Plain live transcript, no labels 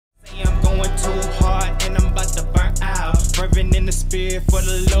in the spirit for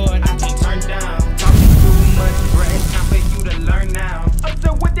the Lord, I can't turn down. Talking too much, bruh, it's time for you to learn now.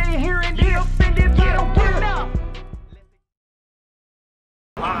 So what they hearing, they offended, but don't get now.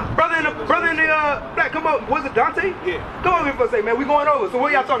 Brother in the black, come up. Was it Dante? Yeah. Come over here for a second, man. We going over. So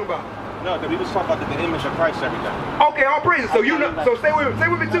what y'all talking about? No, we was talking about the image of Christ every day. Okay, all praises. So you know, so stay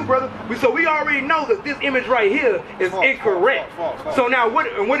with me too, brother. So we already know that this image right here is incorrect. False. So now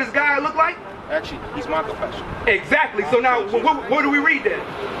what does God look like? Actually, he's my confession. Exactly. So now what do we read then?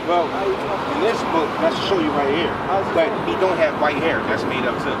 Well, in this book, let's show you right here. But he don't have white hair. That's made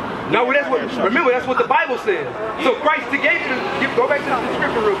up too. No, that's what. Remember, that's what the Bible says. Yeah. So Christ gave you. Go back to the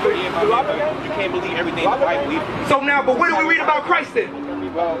scripture real quick. You can't believe everything the Bible either. So now, but what do we read about Christ then?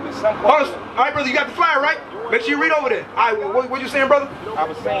 Well, in some all right, brother, you got the flyer, right? Make sure you read over there. All right, what you saying, brother? I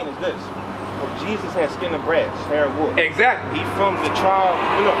was saying is this. Jesus has skin of brass, hair of wood. Exactly. He's from the tribe,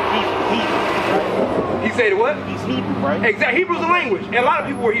 he's Hebrew, right? He said what? He's Hebrew, right? Exactly. Hebrew's a language, and a lot of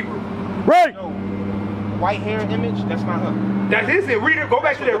people were Hebrew. Right. So, white hair image, that's not her. That's his. Read it. Go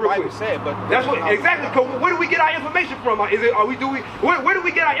back to that real quick. Said, but that's what exactly. Where do we get our information from? Where do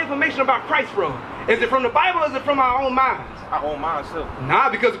we get our information about Christ from? Is it from the Bible or is it from our own minds? Our own minds too. Nah,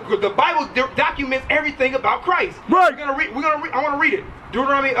 because the Bible documents everything about Christ. Right. We're gonna read. I want to read it.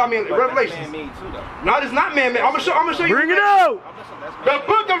 Revelation. That's man-made too, though. No, it's not man-made. I'm gonna show you. Bring it out. The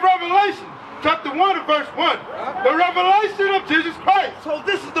book of Revelation, chapter 1 and verse 1. The revelation of Jesus Christ. So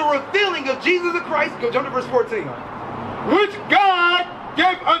this is the revealing of Jesus Christ. Go jump to verse 14. Which God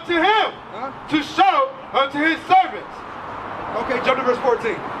gave unto him to show unto his servants. Okay, jump to verse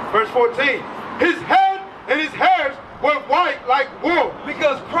 14. Verse 14. His head and his hairs were white like wool.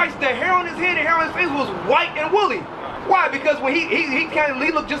 Because Christ, the hair on his head and hair on his face was white and woolly. Why? Because when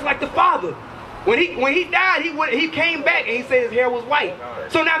he looked just like the Father. When he died, he came back and he said his hair was white.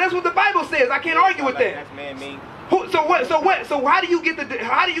 So now that's what the Bible says. I can't argue with that. That's man-made. So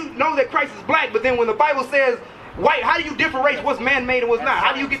how do you know that Christ is black, but then when the Bible says white, how do you differentiate what's man-made and what's not?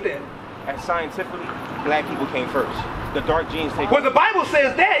 How do you get that? And scientifically, black people came first. The dark genes take. Well, the Bible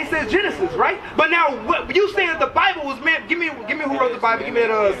says that. It says Genesis, right? But now, what you saying that the Bible was meant? Give me who wrote the Bible. Give me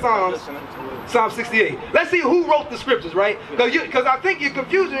that Psalm 68. Let's see who wrote the scriptures, right? Because I think your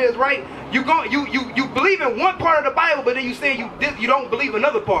confusion is right. You believe in one part of the Bible, but then you saying you don't believe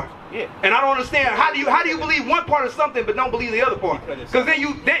another part. Yeah. And I don't understand how do you believe one part of something but don't believe the other part? Because then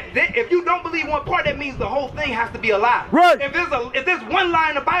if you don't believe one part, that means the whole thing has to be a lie. Right. If there's one lie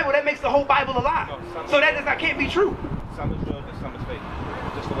in the Bible, that makes the whole Bible a lie. So that can't be true. Some is real and some is fake.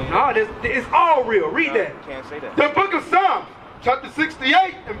 Just the way no, it's all real. Read that. You can't say that. The book of Psalms, chapter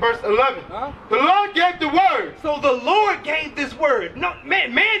 68 and verse 11. The Lord gave the word. So the Lord gave this word. No,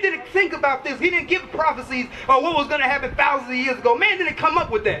 man didn't think about this. He didn't give prophecies or what was going to happen thousands of years ago. Man didn't come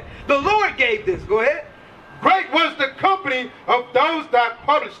up with that. The Lord gave this. Go ahead. Great was the company of those that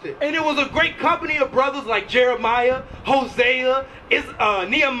published it. And it was a great company of brothers like Jeremiah, Hosea,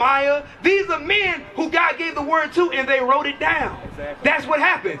 Nehemiah. These are men who God gave the word to and they wrote it down. Exactly. That's what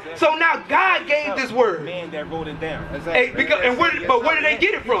happened. Exactly. So now God gave this word. Men that wrote it down. Exactly. But where did they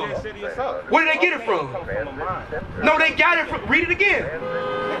get it from? Where did they get it from? No, they got it from. Read it again.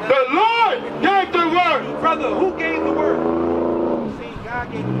 The Lord gave the word. Brother, who gave the word? God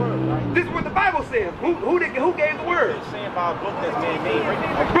gave the word, right? This is what the Bible says. Who gave the word? You're saying about a book that's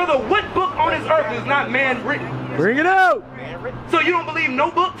man-made. Brother, what book on this earth is not man written? Bring it out. So you don't believe no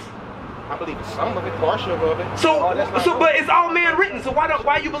books? I believe in some of it, partial of it. But it's all man written. So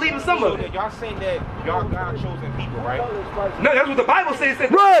why you believe in some of it? Y'all saying that y'all God chosen people, right? No, that's what the Bible says. It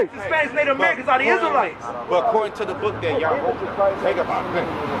said right. The Spanish Native Americans are the Israelites. But according to the book that y'all wrote, think about it.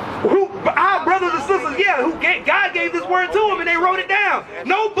 Our brothers and sisters, God gave this word to them and they wrote it down.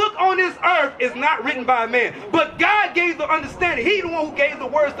 No book on this earth is not written by a man. But God gave the understanding. He's the one who gave the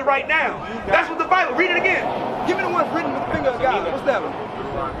words to write down. That's what the Bible. Read it again. Give me the one written with the finger of God. What's that one?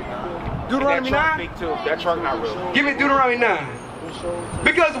 Deuteronomy 9? That truck not real. Give me Deuteronomy 9.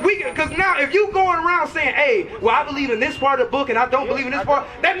 Because now if you going around saying, hey, well I believe in this part of the book and I don't believe in this part,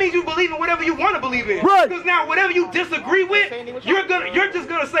 that means you believe in whatever you want to believe in. Right. Because now whatever you disagree with, you're just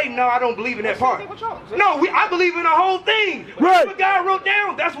gonna say, no, I don't believe in that part. No, I believe in the whole thing. Right. Whatever God wrote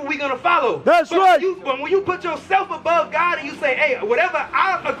down, that's what we're gonna follow. That's right. But when you put yourself above God and you say, hey, whatever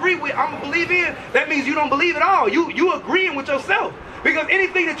I agree with, I'm gonna believe in, that means you don't believe at all. You agreeing with yourself. Because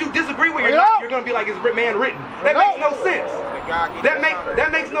anything that you disagree with, you're going to be like it's man written. That makes no sense.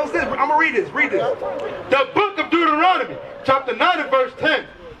 That makes no sense. I'm going to read this. Read this. The book of Deuteronomy, chapter 9 and verse 10.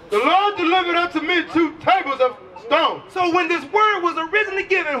 The Lord delivered unto me 2 tables of stone. So when this word was originally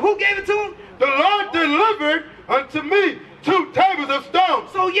given, who gave it to him? The Lord delivered unto me 2 tables of stone.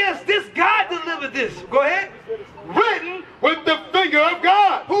 So yes, this God delivered this. Go ahead. Written with the finger of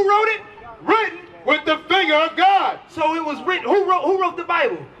God. Who wrote it? Written with the finger of God. So it was written. Who wrote the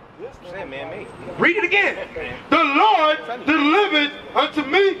Bible? Read it again. The Lord delivered unto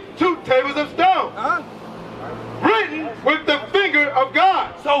me 2 tables of stone. Written with the finger of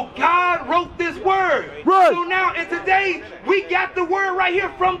God. So God wrote this word. Right. So now, and today, we got the word right here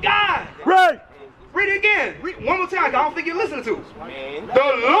from God. Right. Read it again. Read one more time. I don't think you're listening to.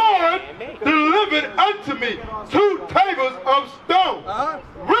 The Lord delivered unto me 2 tables of stone.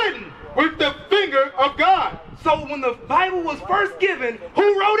 Written with the finger of God. So when the Bible was first given,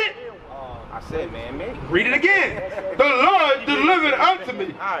 who wrote it? I said, man, me. Read it again. The Lord delivered unto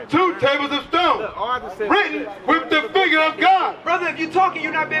me 2 tables of stone. Written with the finger of God. Brother, if you're talking,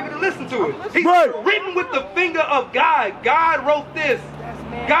 you're not be able to listen to it. He's Right. written with the finger of God. God wrote this.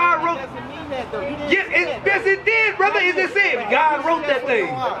 God wrote. Yes, it did, brother. It just said God wrote that thing.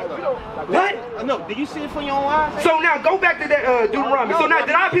 What? No, did you see it for your own eyes? So now go back to that Deuteronomy. So now,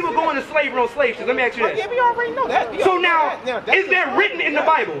 did our people go into slavery on slave ships? Let me ask you Yeah, that. we already know that. So now, is that written in the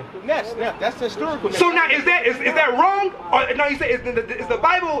Bible? That's historical. So now, is that wrong? Or no, you say is the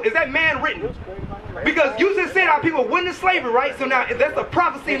Bible, is that man written? Because you just said our people went into slavery, right? So now that's a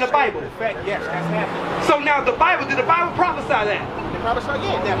prophecy in the Bible. In fact, yes, that's happening. So now did the Bible prophesy that? The prophet said,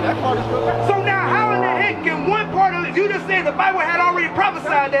 yeah, that part is real. So now how in the heck can one part of it, you just said the Bible had already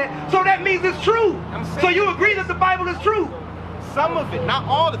prophesied that, so that means it's true. So you agree that the Bible is true? Some of it, not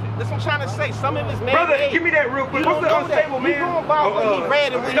all of it. That's what I'm trying to say. Some of it's man-made. Brother, give me that real quick. What's the unstable man? You know about what he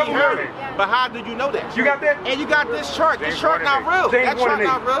read and what he double heard. murder. But how did you know that? You got that? And you got this chart. This chart not real. James That chart 1:8.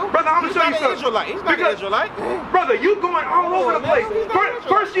 not real. Brother, I'm gonna He's show you not an something. Israelite. He's not an Because- Israelite. Brother, you going all over the place.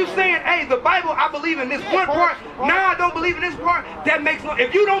 First you saying, hey, the Bible, I believe in this one part. Now I don't believe in this part. That makes no.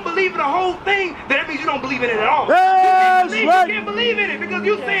 If you don't believe in the whole thing, then that means you don't believe in it at all. That's You right. can't believe in it because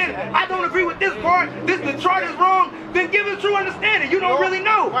you saying I don't agree with this part. The chart is wrong. Then give us true understanding. You don't really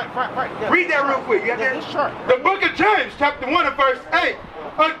know. Right. Yeah. Read that real quick. You got Yeah, that? this chart. The book of James, chapter 1 and verse 8.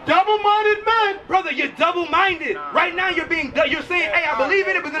 A double-minded man. Brother, you're double-minded. Right now you're saying, hey, I believe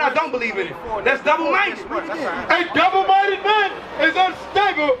in it, but then I don't believe in it. That's double-minded. A double-minded man is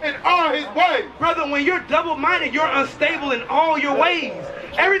unstable in all his ways. Brother, when you're double-minded, you're unstable in all your ways.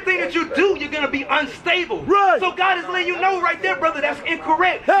 Everything that you do, you're going to be unstable. Right. So God is letting you know right there, brother, that's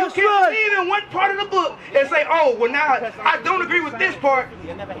incorrect. That's you can't right. believe in one part of the book and say, oh, well, now I don't agree with this part.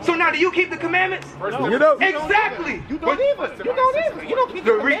 So now do you keep the commandments? You know. Exactly. You don't either. You don't either. You don't keep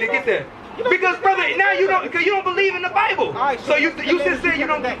the Read to get that. Because, brother, now you don't believe in the Bible. All right, So you just said you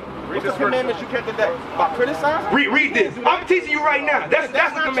don't. What's the commandments you kept today? About criticizing? Read this. I'm teaching you right now. That's the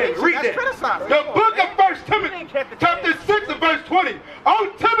not commandment. teaching, Read that's that. criticizing. The book of 1 Timothy, chapter 6 and verse 20.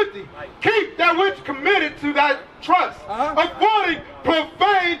 O Timothy, keep that which committed to thy trust, avoiding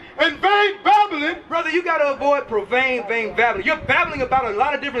profane and vain babbling. Brother, you gotta avoid profane, vain babbling. You're babbling about a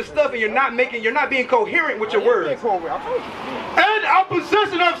lot of different stuff, and you're not being coherent with your words. And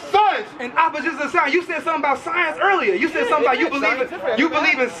opposition of science. In opposition to science, you said something about science earlier. You said something about you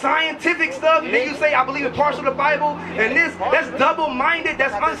believe in scientific stuff, and then you say I believe in parts of the Bible, and that's double-minded.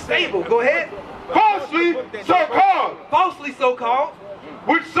 That's unstable. Go ahead. Falsely so-called, Falsely so-called.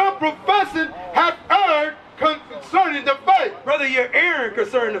 which some professing have erred concerning the faith. Brother, you're erring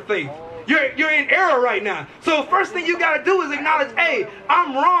concerning the faith. You're in error right now. So first thing you gotta do is acknowledge, hey,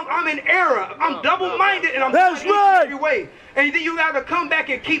 I'm wrong, I'm in error, I'm double-minded, and I'm That's going right. every way. And then you gotta come back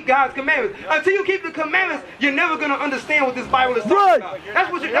and keep God's commandments. Until you keep the commandments, you're never gonna understand what this Bible is talking Right. about.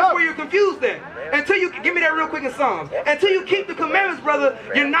 That's where you're confused at. Until you give me that real quick in Psalms. Until you keep the commandments, brother,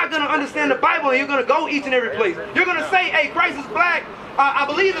 you're not gonna understand the Bible, and you're gonna go each and every place. You're gonna say, hey, Christ is black. I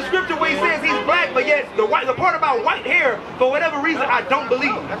believe the scripture where he says he's black, but yet the part about white hair, for whatever reason, I don't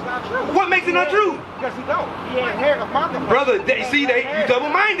believe. That's not true. What makes it not true? Because he don't. He ain't hair of my Brother, you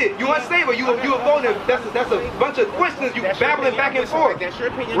double-minded. You unstable. You avoiding. That's a bunch of questions you babbling back and forth. That's your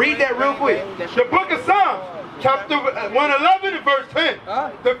opinion. Read that real quick. The book of Psalms, chapter 111 and verse 10.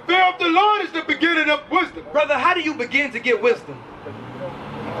 The fear of the Lord is the beginning of wisdom. Brother, how do you begin to get wisdom?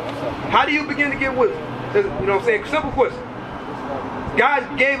 How do you begin to get wisdom? You know what I'm saying? Simple question.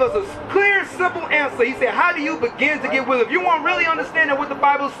 God gave us a clear, simple answer. He said, how do you begin to get wisdom? If you want to really understand what the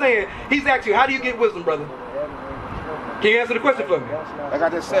Bible's saying, he's asking you, how do you get wisdom, brother? Can you answer the question for me? Like I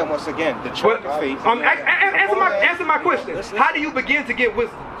just said once again, the chart of faith. Answer my question. How do you begin to get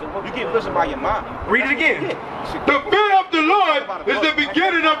wisdom? You get wisdom by your mind. Read it again. The fear of the Lord is the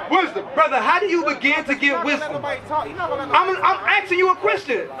beginning of wisdom. Brother, how do you begin to get wisdom? I'm asking you a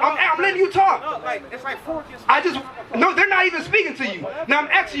question. I'm letting you talk. No, they're not even speaking to you. Now I'm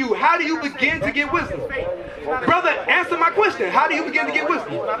asking you, how do you begin to get wisdom? Brother, answer my question. How do you begin to get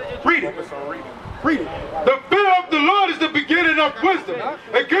wisdom? Read it. Read it. The fear of the Lord is the beginning of wisdom,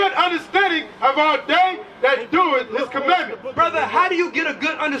 a good understanding of our day that doeth his commandments. Brother, how do you get a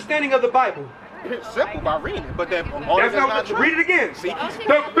good understanding of the Bible? It's simple by reading it, but then That's not true. Read it again.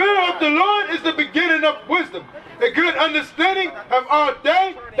 The fear of the Lord is the beginning of wisdom, a good understanding of our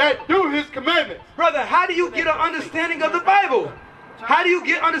day that do his commandments. Brother, how do you get an understanding of the Bible? How do you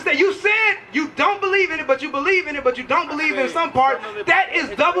get understand? You said you don't believe in it, but you believe in it, but you don't believe in some part. That is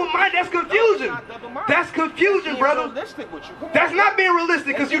double-minded. That's confusion. That's confusion, brother. That's not being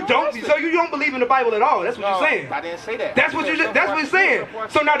realistic because you don't. So you don't believe in the Bible at all. That's what you're saying. I didn't say that. That's what you're saying.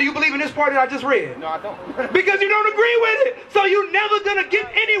 So now, do you believe in this part that I just read? No, I don't. Because you don't agree with it. So you're never gonna get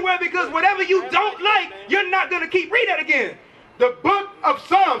anywhere because whatever you don't like, you're not gonna keep. Read that again. The book of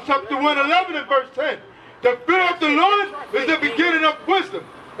Psalms, chapter 111 and verse 10. The fear of the Lord is the beginning of wisdom,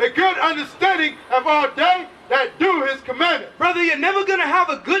 a good understanding of our day that do his commandments. Brother, you're never going to have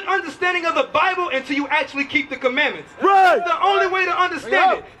a good understanding of the Bible until you actually keep the commandments. Right. That's the only way to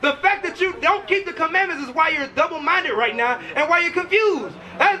understand it. The fact that you don't keep the commandments is why you're double-minded right now and why you're confused.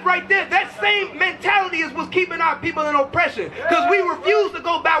 That's right there. That same mentality is what's keeping our people in oppression because we refuse to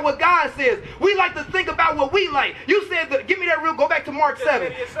go by what God says. We like to think about what we like. You said, give me that real, go back to Mark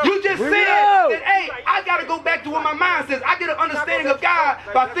 7. You just said that, hey, I got to go back to what my mind says. I get an understanding of God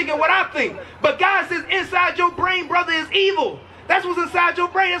by thinking what I think. But God says inside your brain, brother, is evil. That's what's inside your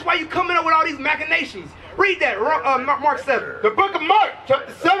brain. That's why you're coming up with all these machinations. Read that, Mark 7. The book of Mark,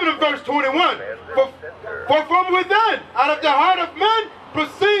 chapter 7 and verse 21. For from within, out of the heart of men,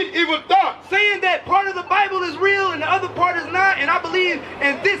 proceed evil thoughts. Saying that part of the Bible is real and the other part is not, and I believe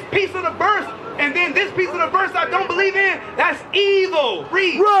in this piece of the verse, and then this piece of the verse I don't believe in, that's evil.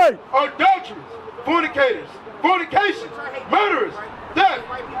 Read. Right. Adulteries, fornicators, fornications, murderers, death,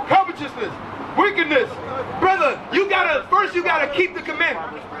 covetousness, wickedness. Brother, first you gotta keep the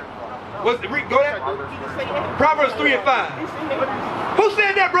commandment. Go ahead. Proverbs 3 and 5. Who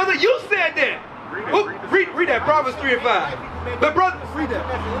said that, brother? You said that. Read that, Proverbs 3 and 5. Read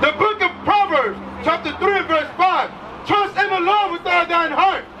that. The book of Proverbs, chapter 3 and verse 5. Trust in the Lord with all thine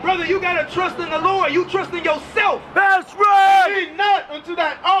heart. Brother, you gotta trust in the Lord. You trust in yourself. That's right. Lean not unto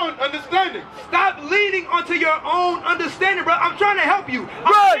thine own understanding. Stop leaning onto your own understanding, bro. I'm trying to help you.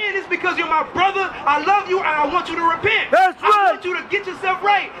 I'm saying this because you're my brother. I love you and I want you to repent. That's right. I want you to get yourself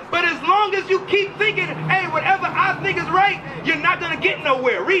right. But as long as you keep thinking, hey, whatever I think is right, you're not gonna get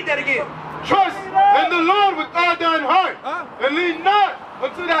nowhere. Read that again. Trust in the Lord with all thine heart, and lean not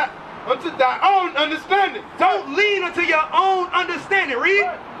unto thy own understanding. Don't lean unto your own understanding. Read.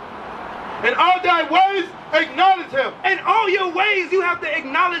 In all thy ways acknowledge him. In all your ways you have to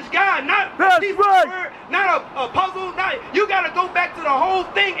acknowledge God. Not not a puzzle. You got to go back to the whole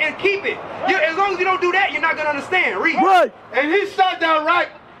thing and keep it. As long as you don't do that, you're not going to understand. Read. Right. And he shall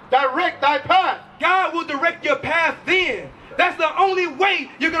direct thy path. God will direct your path then. That's the only way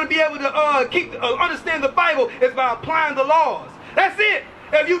you're going to be able to understand the Bible is by applying the laws. That's it.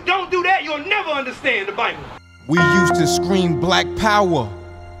 If you don't do that, you'll never understand the Bible. We used to scream black power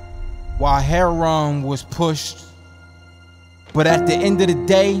while Heron was pushed. But at the end of the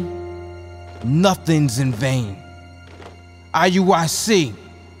day, nothing's in vain. IUIC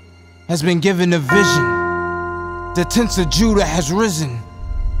has been given a vision. The tents of Judah has risen.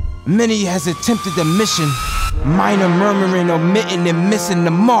 Many has attempted the mission, minor murmuring, omitting, and missing the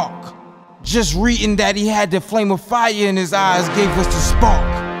mark. Just reading that he had the flame of fire in his eyes gave us the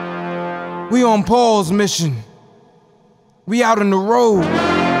spark. We on Paul's mission. We out on the road,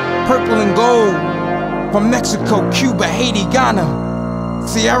 purple and gold, from Mexico, Cuba, Haiti, Ghana,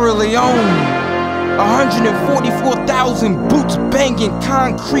 Sierra Leone. 144,000 boots banging,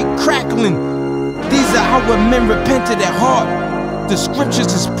 concrete crackling. These are our men repented at heart. The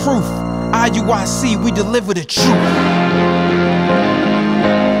scriptures is proof. IUIC, we deliver the truth.